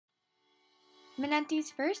Monenti's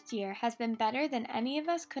first year has been better than any of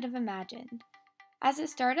us could have imagined. As a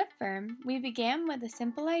startup firm, we began with a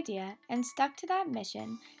simple idea and stuck to that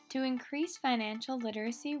mission to increase financial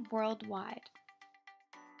literacy worldwide.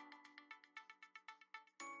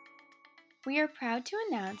 We are proud to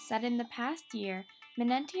announce that in the past year,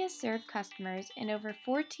 Monenti has served customers in over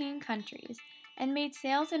 14 countries and made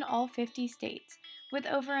sales in all 50 states, with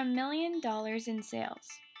over $1 million in sales.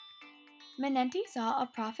 Monenti saw a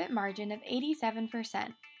profit margin of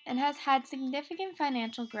 87% and has had significant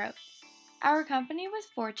financial growth. Our company was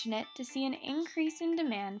fortunate to see an increase in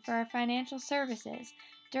demand for our financial services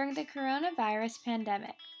during the coronavirus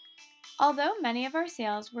pandemic. Although many of our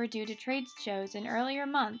sales were due to trade shows in earlier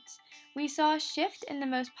months, we saw a shift in the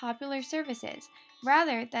most popular services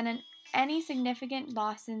rather than any significant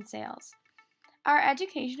loss in sales. Our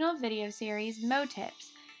educational video series, Mo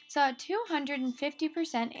Tips, saw a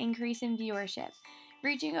 250% increase in viewership,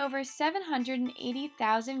 reaching over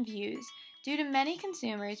 780,000 views due to many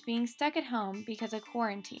consumers being stuck at home because of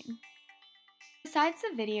quarantine. Besides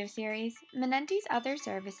the video series, Monenti's other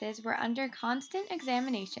services were under constant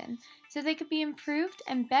examination so they could be improved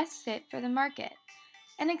and best fit for the market.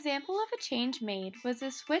 An example of a change made was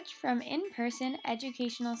the switch from in-person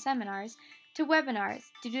educational seminars to webinars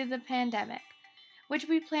due to the pandemic, which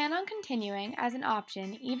we plan on continuing as an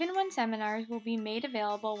option even when seminars will be made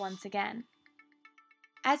available once again.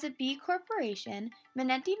 As a B Corporation,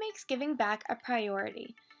 Monenti makes giving back a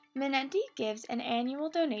priority. Monenti gives an annual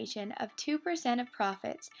donation of 2% of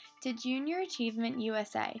profits to Junior Achievement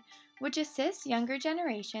USA, which assists younger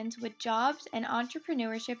generations with jobs and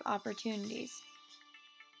entrepreneurship opportunities.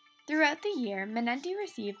 Throughout the year, Monenti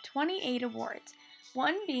received 28 awards,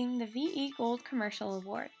 one being the VE Gold Commercial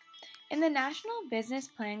Award. In the National Business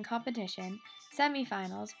Plan Competition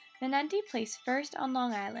semifinals, Monenti placed first on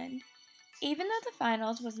Long Island. Even though the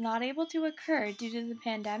finals was not able to occur due to the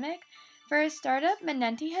pandemic, for a startup,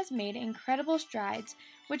 Monenti has made incredible strides,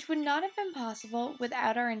 which would not have been possible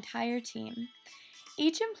without our entire team.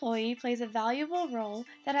 Each employee plays a valuable role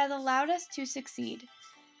that has allowed us to succeed.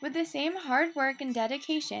 With the same hard work and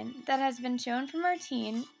dedication that has been shown from our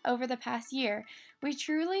team over the past year, we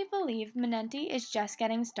truly believe Monenti is just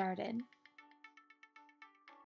getting started.